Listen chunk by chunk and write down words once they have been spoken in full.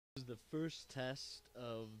This is the first test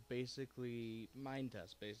of basically mind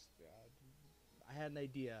test. Basically, I had an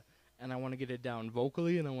idea, and I want to get it down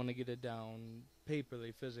vocally, and I want to get it down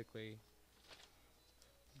paperly, physically,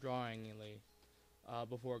 drawingly,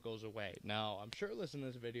 before it goes away. Now, I'm shirtless in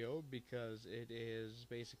this video because it is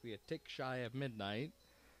basically a tick shy of midnight,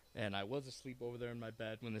 and I was asleep over there in my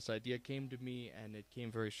bed when this idea came to me, and it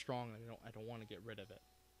came very strong. And I don't want to get rid of it.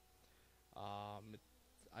 Um, it,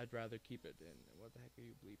 I'd rather keep it in. What the heck are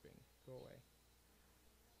you bleeping? Go away.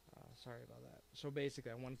 Sorry about that. So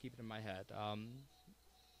basically, I want to keep it in my head.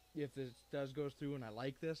 If this does go through and I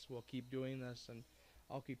like this, we'll keep doing this, and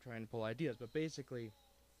I'll keep trying to pull ideas. But basically,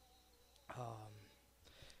 um,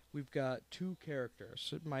 we've got two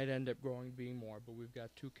characters. It might end up growing being more, but we've got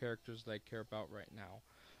two characters that I care about right now.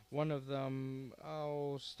 One of them,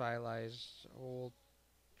 stylized, old,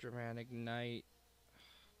 dramatic knight.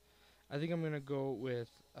 I think I'm gonna go with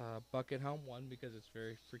Bucket Helm. One, because it's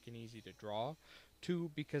very freaking easy to draw.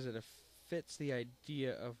 Two, because it fits the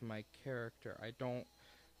idea of my character. I don't.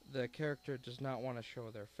 The character does not want to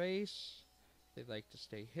show their face. They like to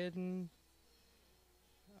stay hidden.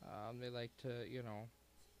 They like to,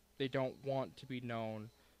 they don't want to be known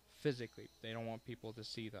physically. They don't want people to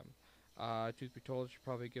see them. Truth be told, I should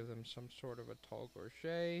probably give them some sort of a tall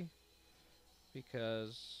crochet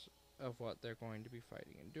because of what they're going to be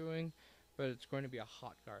fighting and doing. But it's going to be a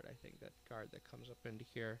hot guard, I think, that guard that comes up into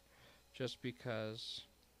here. Just because,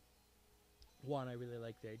 one, I really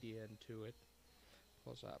like the idea, and two, it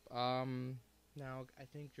pulls up. Now, I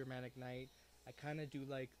think Germanic Knight, I kind of do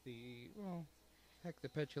like well, heck, the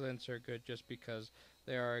petulants are good just because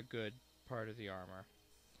they are a good part of the armor.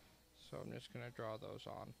 So I'm just going to draw those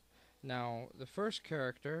on. Now, the first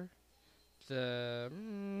character, I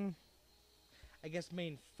guess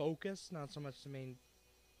main focus, not so much the main,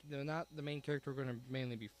 not the main character we're going to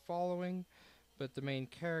mainly be following, but the main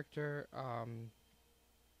character,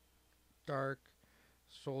 dark,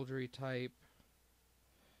 soldiery type.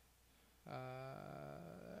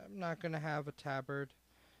 I'm not going to have a tabard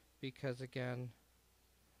because, again,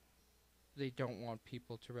 they don't want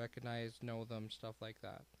people to recognize, know them, stuff like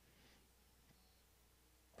that.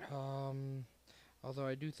 Although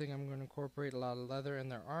I do think I'm going to incorporate a lot of leather in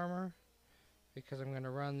their armor because I'm going to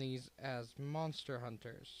run these as monster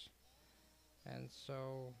hunters. And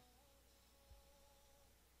so,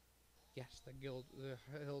 yes, the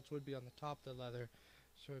hilts would be on the top of the leather,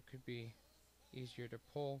 so it could be easier to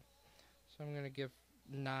pull. So I'm going to give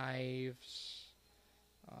knives,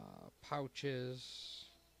 pouches,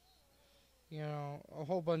 a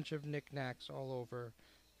whole bunch of knickknacks all over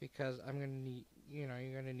because I'm going to need, you're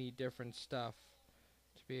going to need different stuff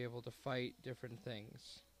to be able to fight different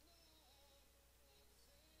things.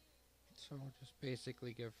 So just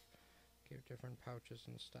basically give different pouches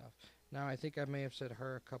and stuff. Now I think I may have said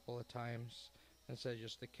her a couple of times instead of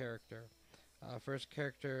just the character. First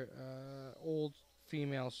character, old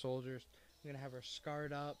female soldiers. I'm gonna have her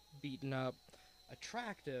scarred up, beaten up,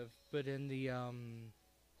 attractive, but in the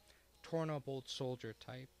torn up old soldier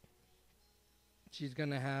type. She's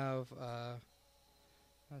gonna have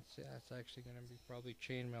let's see, that's actually gonna be probably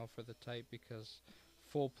chainmail for the type because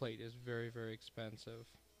full plate is very, very expensive.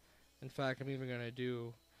 In fact, I'm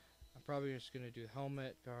probably just gonna do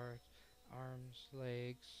helmet, guards, arms,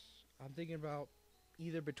 legs. I'm thinking about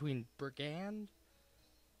either between brigand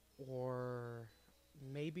or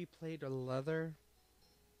maybe plate or leather.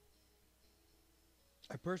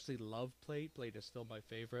 I personally love plate. Plate is still my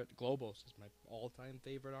favorite. Globos is my all-time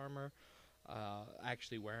favorite armor.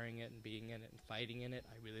 Actually wearing it and being in it and fighting in it,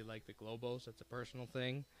 I really like the Globos. That's a personal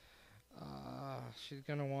thing. She's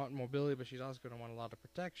going to want mobility, but she's also going to want a lot of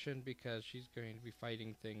protection because she's going to be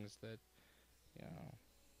fighting things that, you know,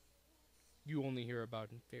 you only hear about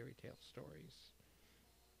in fairy tale stories.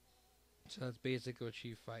 So that's basically what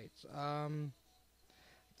she fights.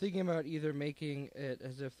 Thinking about either making it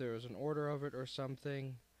as if there was an order of it or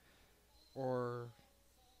something, or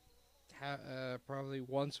probably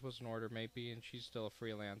once was an order maybe, and she's still a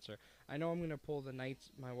freelancer. I know I'm gonna pull the knights,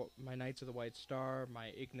 my Knights of the White Star,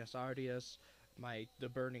 my Ignis Ardius, the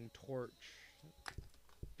Burning Torch.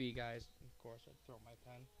 B guys, of course, I'd throw my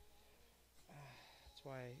pen. That's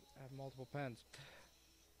why I have multiple pens.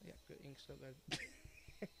 Yeah, good ink still there.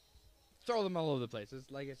 Throw them all over the place.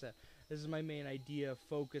 It's, like I said, this is my main idea: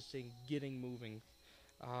 focusing, getting moving.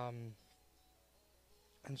 And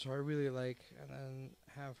so I really like, and then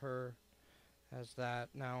have her as that.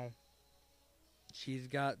 Now, she's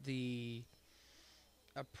got the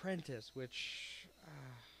apprentice, which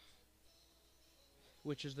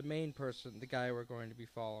is the main person, the guy we're going to be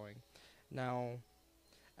following. Now,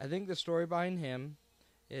 I think the story behind him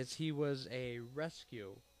is he was a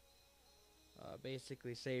rescue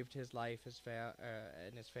basically saved his life.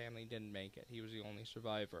 And his family didn't make it. He was the only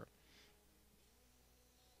survivor.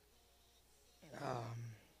 Um,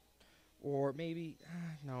 or maybe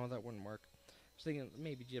no, that wouldn't work. I was thinking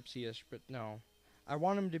maybe gypsy-ish, but no. I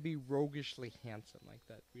want him to be roguishly handsome, like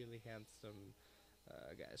that really handsome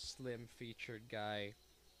guy, slim-featured guy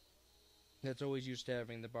that's always used to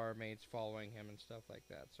having the barmaids following him and stuff like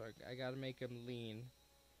that. So I gotta make him lean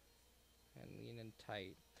and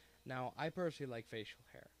tight. Now, I personally like facial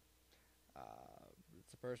hair.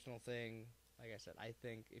 It's a personal thing. Like I said, I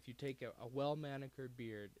think if you take a well manicured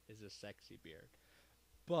beard is a sexy beard.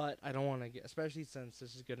 But I don't want to get, especially since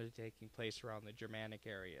this is going to be taking place around the Germanic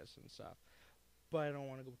areas and stuff. But I don't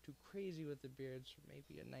want to go too crazy with the beards.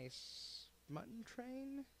 Maybe a nice mutton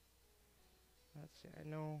train. Let's see. I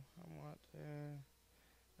know I want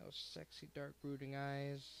those sexy dark brooding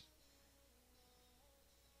eyes.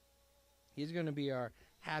 He's going to be our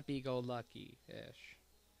happy-go-lucky-ish.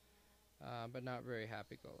 But not very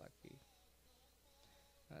happy-go-lucky.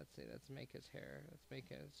 Let's see. Let's make his hair. Let's make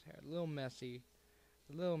his hair a little messy.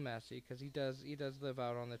 A little messy, because he does live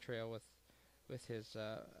out on the trail with his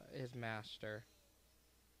master.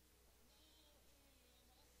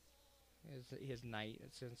 His knight,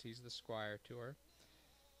 since he's the squire to her.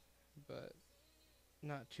 But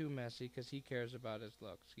not too messy, because he cares about his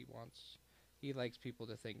looks. He likes people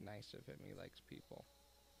to think nice of him. He likes people.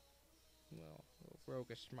 Little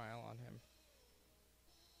roguish smile on him.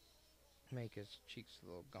 Make his cheeks a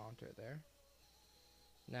little gaunter there.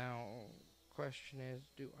 Now, question is,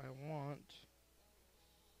 do I want...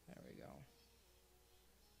 There we go.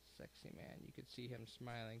 Sexy man. You could see him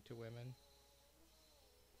smiling to women.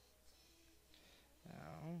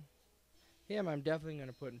 Now, him I'm definitely going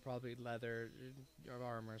to put in probably leather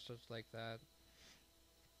armor, such like that.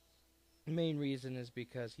 The main reason is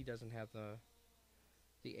because he doesn't have the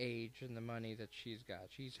age and the money that she's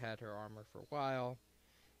got. She's had her armor for a while.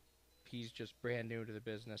 He's just brand new to the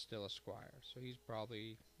business, still a squire. So he's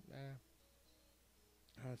probably...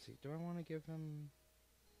 Let's see, do I want to give him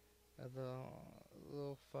a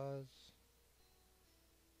little fuzz?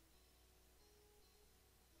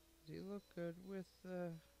 Does he look good with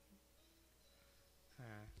the...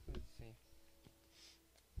 let's see.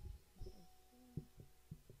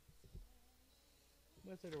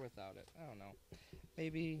 With it or without it? I don't know.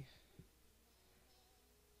 Maybe...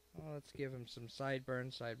 Well, let's give him some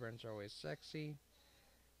sideburns. Sideburns are always sexy.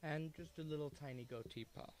 And just a little tiny goatee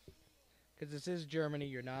puff. Because this is Germany,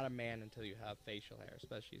 you're not a man until you have facial hair,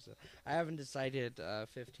 especially so. I haven't decided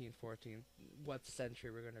 15, 14, what century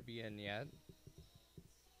we're going to be in yet.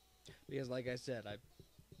 Because like I said, I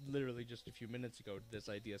literally just a few minutes ago did this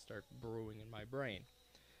idea start brewing in my brain.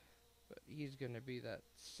 But he's going to be that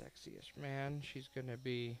sexiest man. She's going to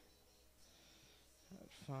be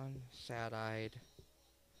fun, sad-eyed,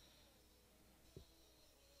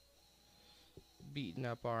 beaten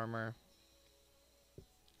up armor.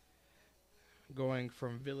 Going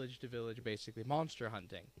from village to village, basically monster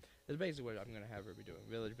hunting. That's basically what I'm going to have her be doing.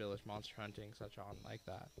 Village, village, monster hunting, such on, like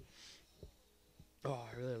that. Oh,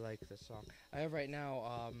 I really like this song. I have right now,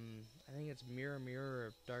 I think it's Mirror, Mirror,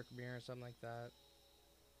 or Dark Mirror, something like that.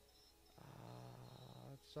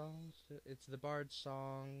 Songs? It's the Bard's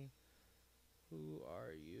song. Who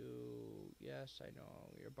are you? Yes, I know.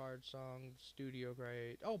 Your Bard song, studio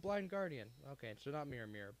great. Oh, Blind Guardian. Okay, so not Mirror,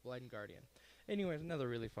 Mirror, Blind Guardian. Anyways, another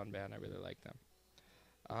really fun band. I really like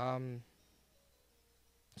them.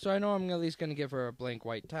 So I know I'm at least going to give her a blank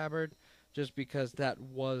white tabard, just because that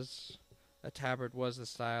was... A tabard was the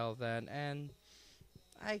style then, and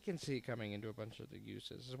I can see it coming into a bunch of the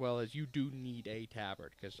uses, as well as you do need a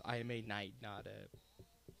tabard, because I am a knight, not a...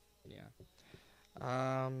 Yeah.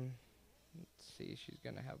 Let's see, she's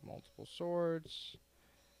going to have multiple swords,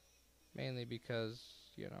 mainly because,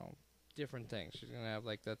 you know, different things. She's going to have,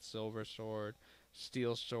 like, that silver sword,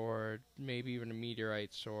 steel sword, maybe even a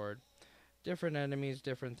meteorite sword. Different enemies,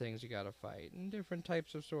 different things you gotta fight, and different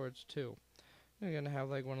types of swords, too. You're gonna have,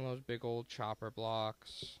 like, one of those big old chopper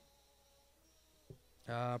blocks.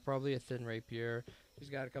 Probably a thin rapier. She's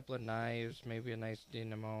got a couple of knives, maybe a nice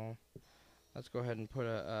dynamo. Let's go ahead and put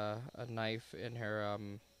a knife in her,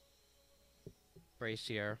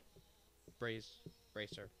 bracer.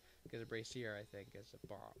 Bracer. Because a bracier, I think, is a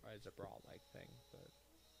brawl-like thing,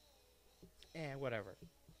 but... whatever.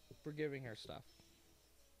 We're giving her stuff.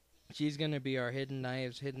 She's gonna be our hidden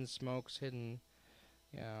knives, hidden smokes, hidden,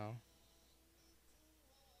 you know...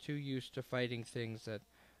 Too used to fighting things that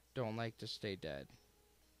don't like to stay dead.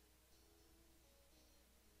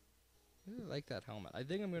 I really like that helmet. I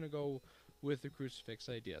think I'm going to go with the crucifix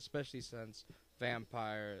idea, especially since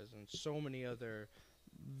vampires and so many other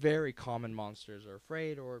very common monsters are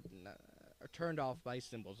afraid or are turned off by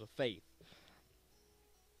symbols of faith.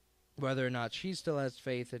 Whether or not she still has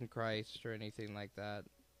faith in Christ or anything like that,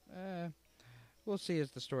 we'll see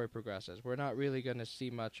as the story progresses. We're not really going to see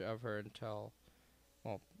much of her until,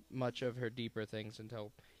 well, much of her deeper things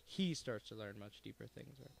until he starts to learn much deeper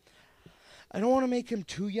things. I don't want to make him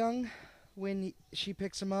too young when she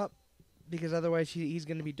picks him up, because otherwise he's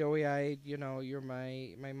going to be doughy-eyed, you know, you're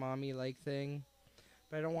my mommy-like thing.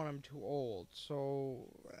 But I don't want him too old. So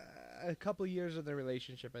a couple years of the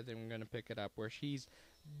relationship, I think I'm going to pick it up, where she's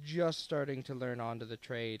just starting to learn onto the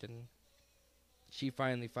trade, and she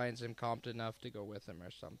finally finds him competent enough to go with him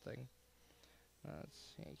or something.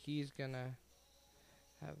 He's going to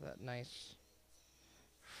have that nice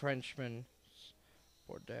Frenchman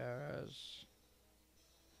Borderas.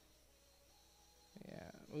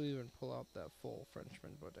 Yeah, we'll even pull out that full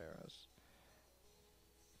Frenchman Borderas.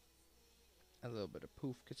 A little bit of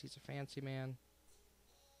poof because he's a fancy man.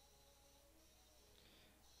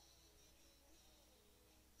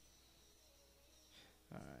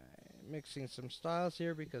 Alright, mixing some styles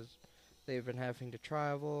here because they've been having to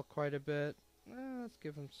travel quite a bit. Let's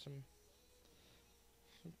give him some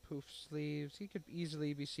poof sleeves. He could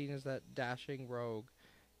easily be seen as that dashing rogue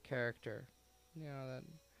character. You know, that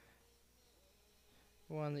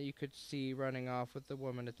one that you could see running off with the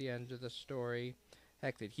woman at the end of the story.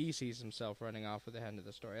 Heck, that he sees himself running off at the end of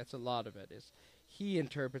the story. That's a lot of it. Is he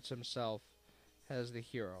interprets himself as the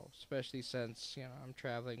hero, especially since, you know, I'm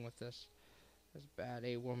traveling with this bad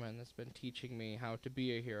A woman that's been teaching me how to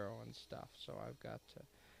be a hero and stuff. So I've got to.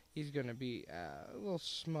 He's gonna be a little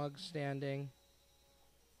smug standing.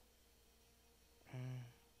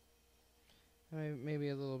 Maybe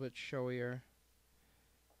a little bit showier.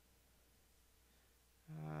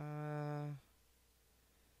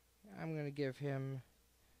 I'm gonna give him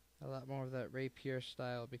a lot more of that rapier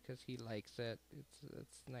style because he likes it.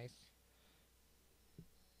 It's nice.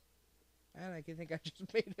 And I think I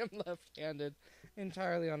just made him left-handed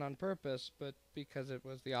entirely on purpose, but because it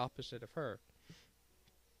was the opposite of her.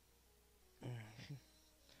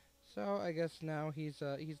 So I guess now he's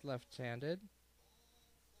left-handed,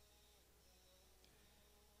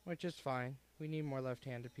 which is fine. We need more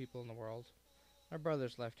left-handed people in the world. My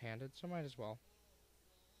brother's left-handed, so might as well.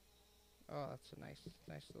 Oh, that's a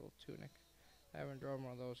nice little tunic. I haven't drawn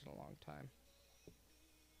one of those in a long time.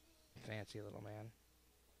 Fancy little man.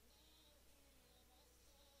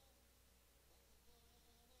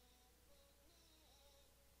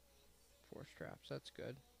 Four straps, that's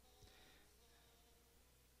good.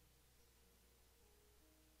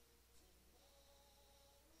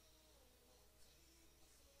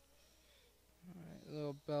 Alright,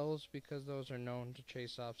 little bells because those are known to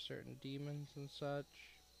chase off certain demons and such.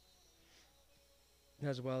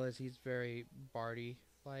 As well as he's very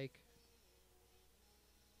Barty-like.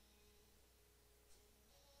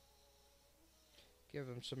 Give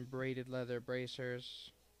him some braided leather bracers.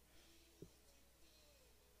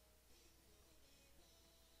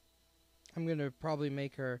 I'm going to probably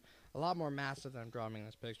make her a lot more massive than I'm drawing in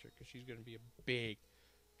this picture, because she's going to be a big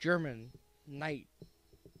German knight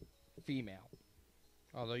female.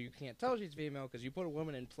 Although you can't tell she's female, because you put a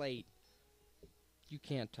woman in plate, you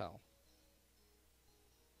can't tell.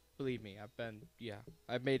 Believe me,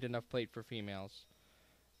 I've made enough plate for females.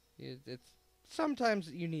 It's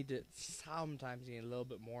sometimes you need a little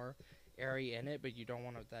bit more airy in it, but you don't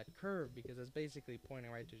want that curve because it's basically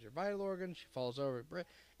pointing right to your vital organ. She falls over.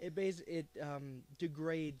 It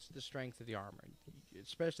degrades the strength of the armor,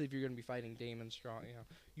 especially if you're going to be fighting demons strong. You know,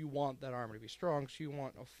 you want that armor to be strong, so you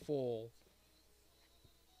want a full,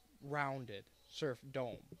 rounded surf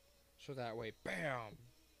dome, so that way, bam,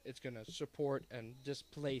 it's going to support and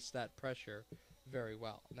displace that pressure very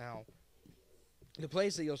well. Now, the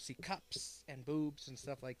place that you'll see cups and boobs and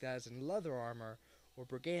stuff like that is in leather armor or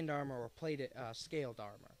brigand armor or plated scaled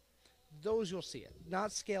armor. Those you'll see it.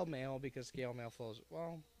 Not scale mail, because scale mail flows,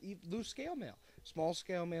 well, loose scale mail. Small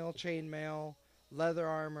scale mail, chain mail, leather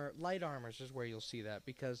armor, light armors is where you'll see that,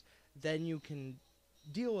 because then you can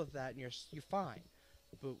deal with that and you're fine.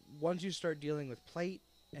 But once you start dealing with plate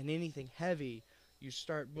and anything heavy, you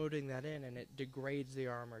start putting that in and it degrades the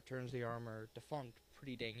armor, turns the armor defunct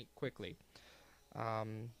pretty dang quickly.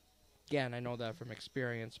 Again, I know that from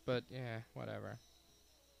experience, but yeah, whatever.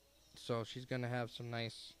 So she's gonna have some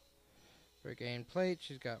nice brigade plate.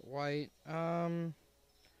 She's got white.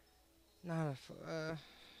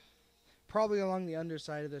 Probably along the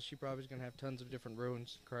underside of this, she probably is gonna have tons of different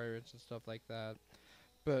runes, cryrids, and stuff like that.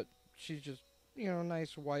 But she's just, you know,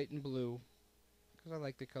 nice white and blue, because I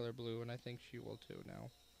like the color blue, and I think she will too now.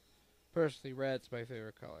 Personally, red's my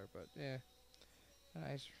favorite color, but yeah. a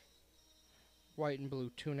nice white and blue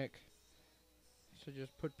tunic. So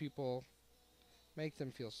just put people, make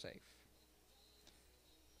them feel safe.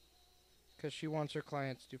 Because she wants her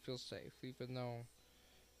clients to feel safe, even though,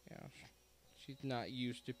 you know, she's not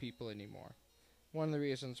used to people anymore. One of the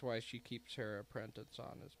reasons why she keeps her apprentice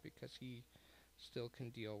on is because he still can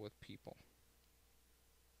deal with people.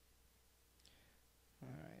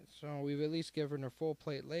 Alright, so we've at least given her full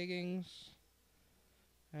plate leggings.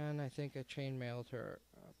 And I think I chainmailed her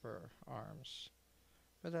up her arms.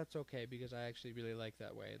 But that's okay, because I actually really like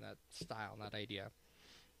that way, that style, that idea.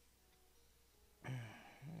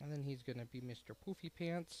 And then he's going to be Mr. Poofy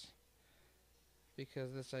Pants.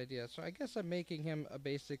 Because this idea. So I guess I'm making him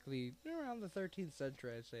basically around the 13th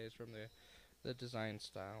century, I'd say, is from the design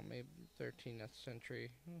style. Maybe 13th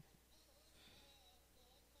century.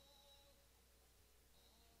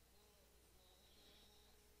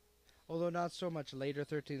 Although not so much later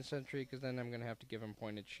 13th century, because then I'm going to have to give him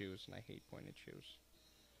pointed shoes, and I hate pointed shoes.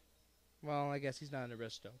 Well, I guess he's not an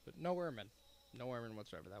aristo, but no ermine. No ermine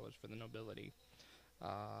whatsoever. That was for the nobility.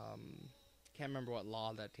 Can't remember what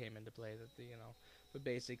law that came into play, but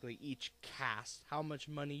basically each caste, how much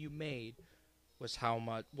money you made, was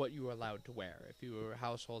what you were allowed to wear. If your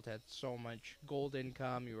household had so much gold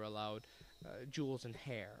income, you were allowed jewels and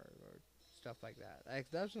hair, or stuff like that.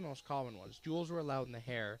 That's the most common ones. Jewels were allowed in the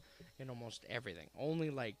hair in almost everything. Only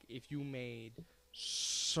like if you made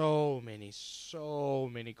so many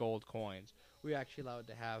gold coins, we were actually allowed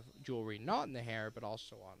to have jewelry not in the hair, but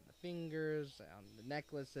also on the fingers, on the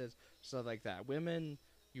necklaces, stuff like that. Women,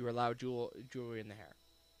 you were allowed jewelry in the hair.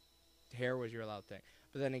 Hair was your allowed thing.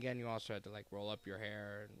 But then again, you also had to like roll up your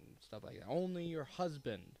hair and stuff like that. Only your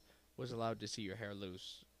husband was allowed to see your hair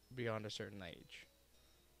loose beyond a certain age.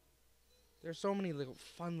 There's so many little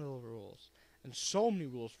fun little rules, and so many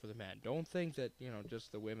rules for the men. Don't think that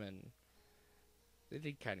just the women. They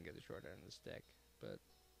did kind of get the short end of the stick, but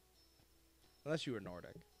unless you were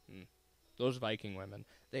Nordic, those Viking women,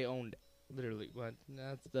 they owned literally. Well,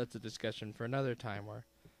 that's a discussion for another time. Where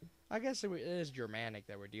I guess it is Germanic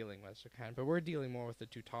that we're dealing with, but we're dealing more with the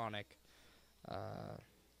Teutonic,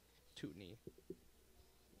 Teutony.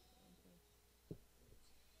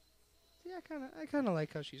 Yeah, I kind of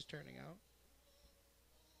like how she's turning out.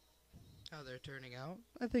 How they're turning out.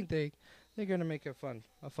 I think they're gonna make a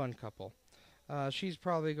fun couple. She's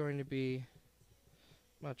probably going to be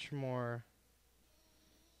much more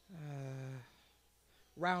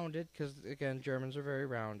rounded, because again, Germans are very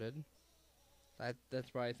rounded.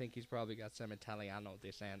 That's why I think he's probably got some Italiano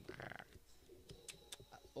descent.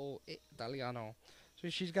 Oh, Italiano. So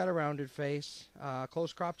she's got a rounded face,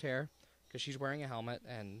 close cropped hair, because she's wearing a helmet,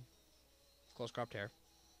 and close cropped hair.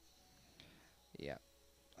 Yeah.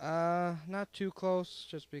 Not too close,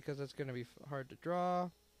 just because it's going to be hard to draw.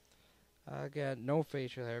 Again, no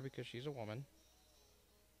facial hair, because she's a woman.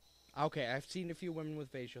 Okay, I've seen a few women with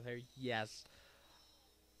facial hair, yes.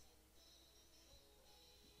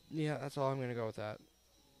 Yeah, that's all I'm going to go with that.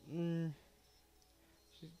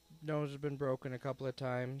 Nose has been broken a couple of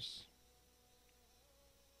times.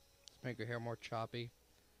 Let's make her hair more choppy.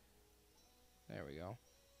 There we go.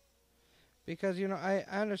 Because, I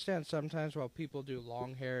understand sometimes while people do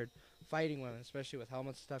long-haired fighting women, especially with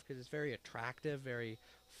helmets and stuff, because it's very attractive, very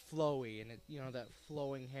flowy, and that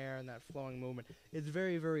flowing hair and that flowing movement, it's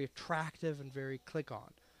very, very attractive and very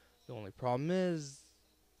click-on. The only problem is,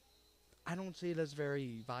 I don't see it as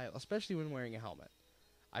very viable, especially when wearing a helmet.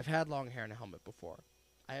 I've had long hair in a helmet before.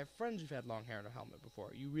 I have friends who've had long hair in a helmet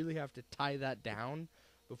before. You really have to tie that down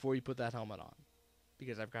before you put that helmet on.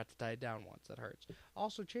 Because I've got to tie it down once. That hurts.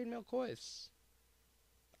 Also, chainmail coifs.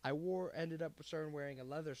 Ended up starting wearing a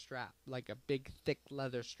leather strap. Like a big, thick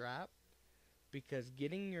leather strap. Because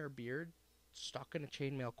getting your beard stuck in a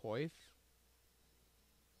chainmail coif,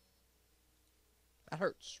 that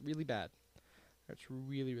hurts really bad. Hurts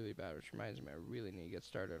really, really bad. Which reminds me, I really need to get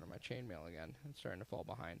started on my chainmail again. It's starting to fall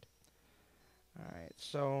behind. Alright,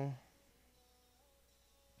 so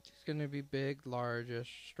she's going to be big,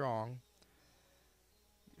 large-ish, strong.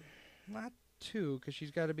 Not too, because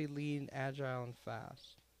she's got to be lean, agile, and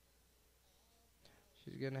fast.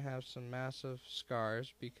 She's going to have some massive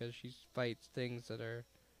scars because she fights things that are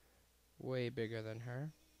way bigger than her.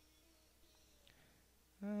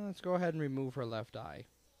 Let's go ahead and remove her left eye.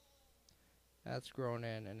 That's grown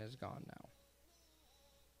in and is gone now.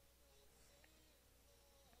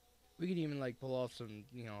 We could even pull off some,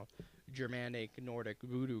 Germanic, Nordic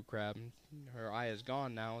voodoo crap. Her eye is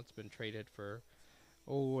gone now. It's been traded for,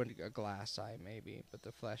 a glass eye maybe, but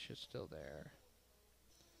the flesh is still there.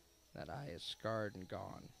 That eye is scarred and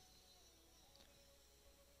gone.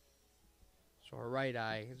 So her right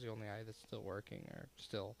eye is the only eye that's still working, or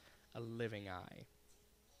still a living eye.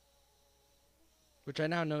 Which I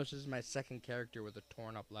now notice is my second character with a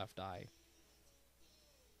torn up left eye.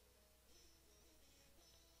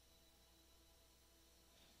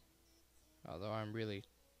 Although I'm really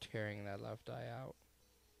tearing that left eye out.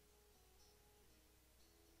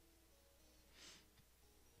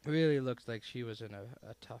 Really looks like she was in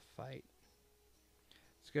a tough fight.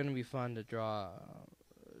 It's going to be fun to draw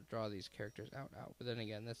these characters out. But then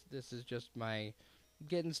again, this is just my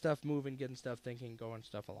getting stuff moving, getting stuff thinking, going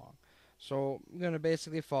stuff along. So I'm going to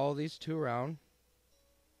basically follow these two around.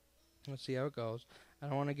 Let's see how it goes. I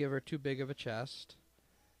don't want to give her too big of a chest,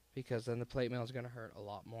 because then the plate mail is going to hurt a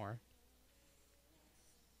lot more.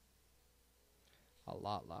 A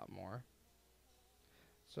lot more.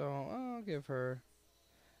 So I'll give her,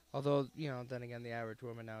 although, then again, the average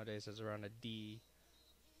woman nowadays is around a D.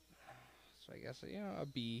 So I guess, a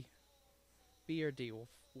B. B or D will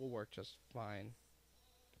work just fine.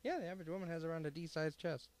 Yeah, the average woman has around a D-sized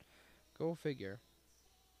chest. Go figure.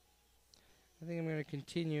 I think I'm going to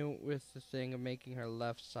continue with the thing of making her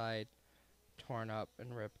left side torn up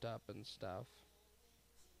and ripped up and stuff.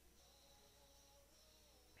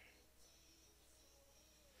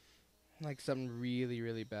 Like something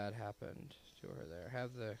really bad happened to her there.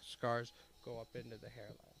 Have the scars go up into the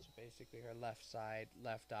hairline. So basically her left side,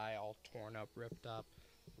 left eye all torn up, ripped up.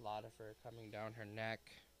 A lot of her coming down her neck.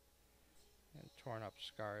 And torn up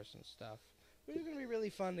scars and stuff. Which is going to be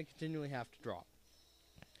really fun to continually have to draw.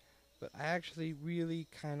 But I actually really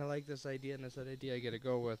kind of like this idea, and it's an idea I get to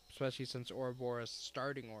go with, especially since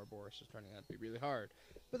starting Ouroboros is turning out to be really hard.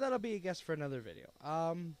 But that'll be a guess for another video.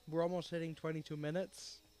 We're almost hitting 22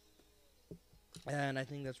 minutes. And I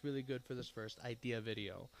think that's really good for this first idea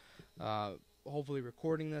video. Hopefully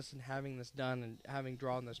recording this and having this done and having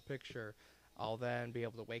drawn this picture, I'll then be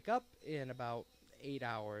able to wake up in about 8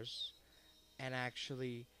 hours and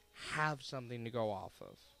actually have something to go off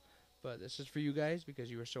of. But this is for you guys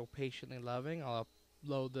because you were so patiently loving. I'll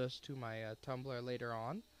upload this to my Tumblr later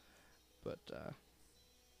on. But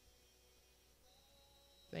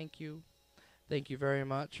thank you. Thank you very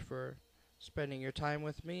much for spending your time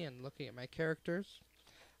with me and looking at my characters.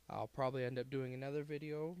 I'll probably end up doing another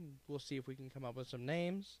video. We'll see if we can come up with some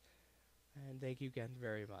names. And thank you again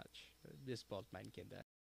very much. Bis bald, mein Kinder.